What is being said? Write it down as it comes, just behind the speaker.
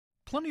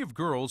Plenty of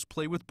girls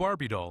play with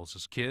Barbie dolls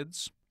as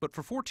kids, but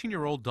for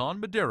 14-year-old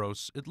Dawn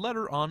Medeiros, it led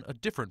her on a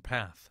different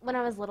path. When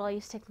I was little, I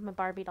used to take my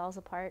Barbie dolls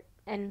apart,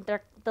 and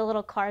they're the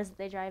little cars that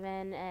they drive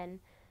in, and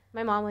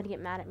my mom would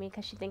get mad at me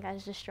because she'd think I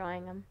was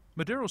destroying them.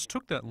 Medeiros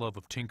took that love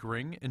of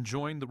tinkering and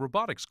joined the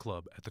Robotics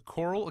Club at the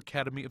Coral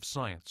Academy of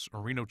Science, a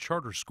Reno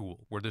charter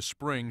school, where this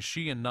spring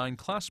she and 9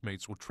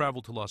 classmates will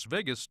travel to Las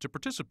Vegas to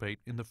participate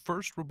in the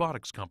first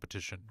robotics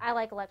competition. I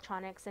like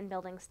electronics and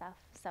building stuff,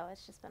 so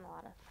it's just been a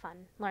lot of fun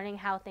learning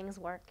how things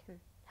work and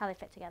how they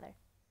fit together.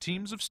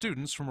 Teams of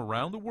students from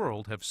around the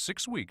world have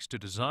 6 weeks to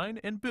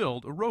design and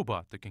build a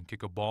robot that can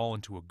kick a ball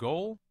into a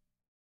goal,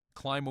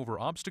 climb over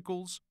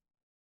obstacles,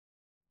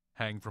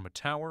 hang from a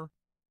tower,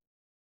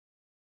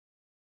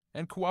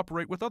 and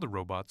cooperate with other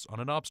robots on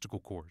an obstacle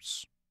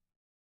course.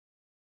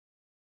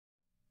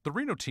 The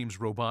Reno team's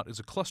robot is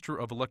a cluster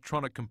of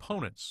electronic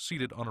components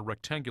seated on a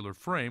rectangular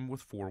frame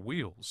with 4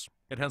 wheels.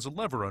 It has a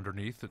lever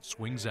underneath that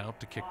swings out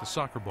to kick the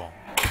soccer ball.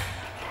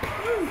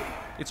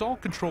 It's all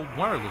controlled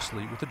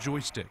wirelessly with a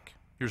joystick.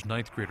 Here's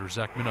 9th grader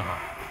Zach Minaha.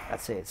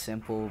 I'd say it's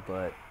simple,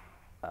 but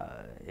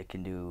it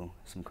can do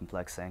some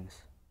complex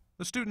things.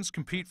 The students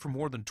compete for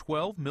more than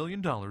 $12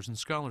 million in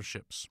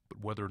scholarships,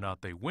 but whether or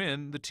not they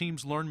win, the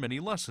teams learn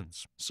many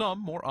lessons, some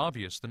more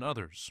obvious than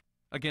others.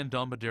 Again,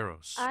 Dawn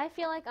Medeiros. I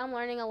feel like I'm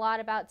learning a lot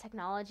about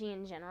technology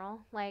in general,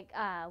 like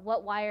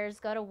what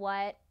wires go to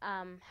what,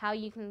 how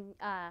you can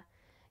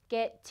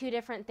get 2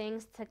 different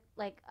things to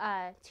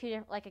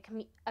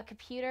a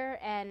computer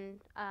and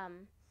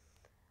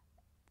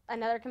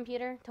another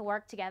computer to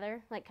work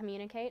together, like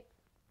communicate.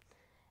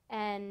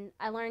 And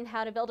I learned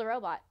how to build a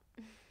robot.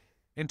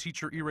 And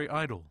teacher Ire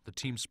Idle, the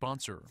team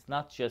sponsor. It's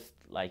not just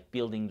like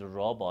building the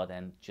robot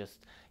and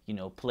just,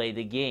 play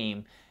the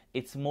game.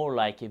 It's more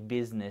like a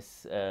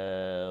business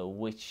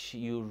which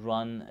you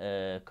run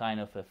kind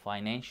of a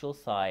financial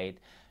side.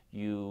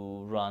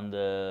 You run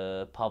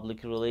the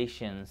public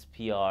relations,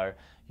 PR.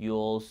 You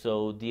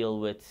also deal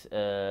with,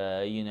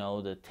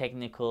 the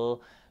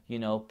technical,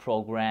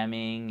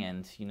 programming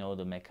and,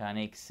 the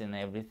mechanics and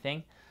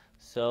everything.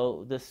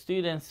 So the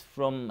students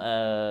from,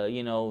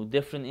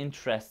 different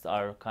interests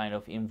are kind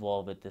of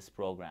involved with this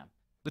program.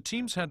 The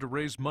teams had to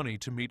raise money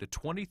to meet a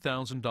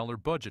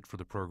 $20,000 budget for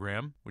the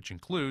program, which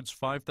includes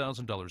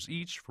 $5,000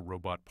 each for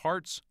robot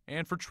parts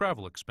and for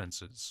travel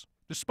expenses.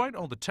 Despite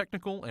all the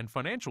technical and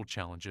financial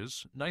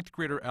challenges, 9th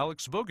grader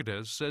Alex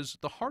Vogadez says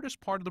the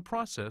hardest part of the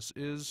process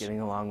is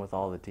getting along with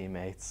all the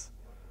teammates,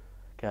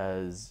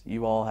 because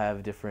you all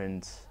have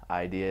different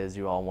ideas,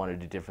 you all want to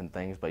do different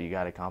things, but you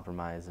got to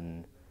compromise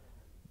and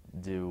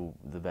do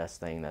the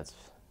best thing that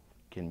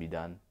can be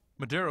done.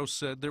 Medeiros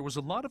said there was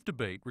a lot of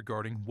debate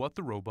regarding what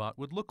the robot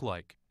would look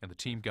like, and the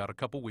team got a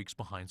couple weeks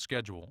behind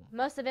schedule.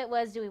 Most of it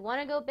was, do we want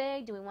to go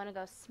big? Do we want to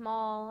go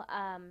small?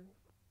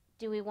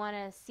 Do we want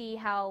to see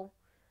how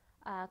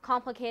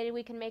complicated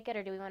we can make it,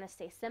 or do we want to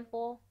stay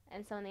simple?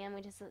 And so in the end,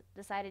 we just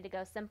decided to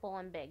go simple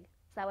and big.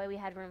 So that way we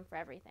had room for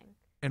everything.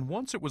 And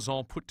once it was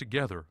all put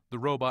together, the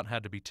robot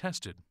had to be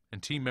tested,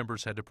 and team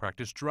members had to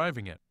practice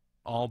driving it,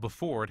 all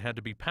before it had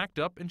to be packed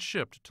up and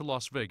shipped to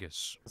Las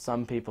Vegas.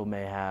 Some people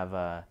may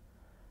have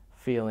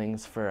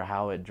feelings for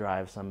how it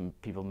drives, some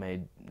people may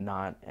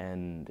not,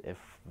 and if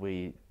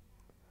we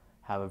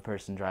have a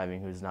person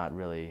driving who's not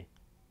really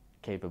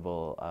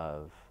capable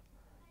of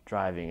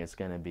driving, it's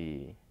going to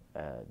be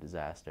a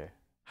disaster.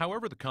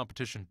 However the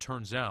competition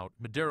turns out,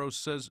 Medeiros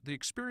says the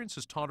experience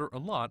has taught her a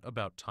lot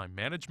about time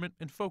management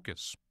and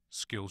focus,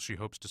 skills she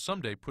hopes to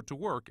someday put to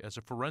work as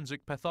a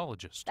forensic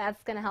pathologist.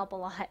 That's going to help a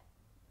lot,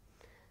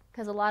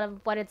 because a lot of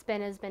what it's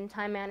been has been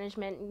time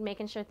management,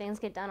 making sure things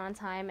get done on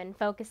time, and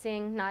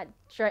focusing, not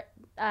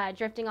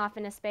drifting off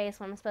into space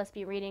when I'm supposed to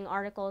be reading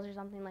articles or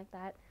something like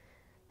that.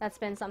 That's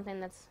been something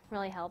that's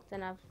really helped,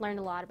 and I've learned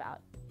a lot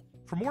about.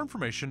 For more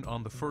information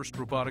on the first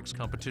robotics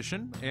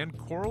competition and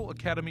Coral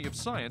Academy of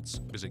Science,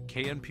 visit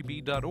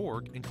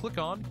knpb.org and click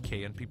on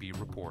KNPB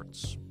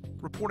Reports.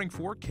 Reporting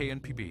for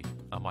KNPB,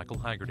 I'm Michael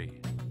Haggerty.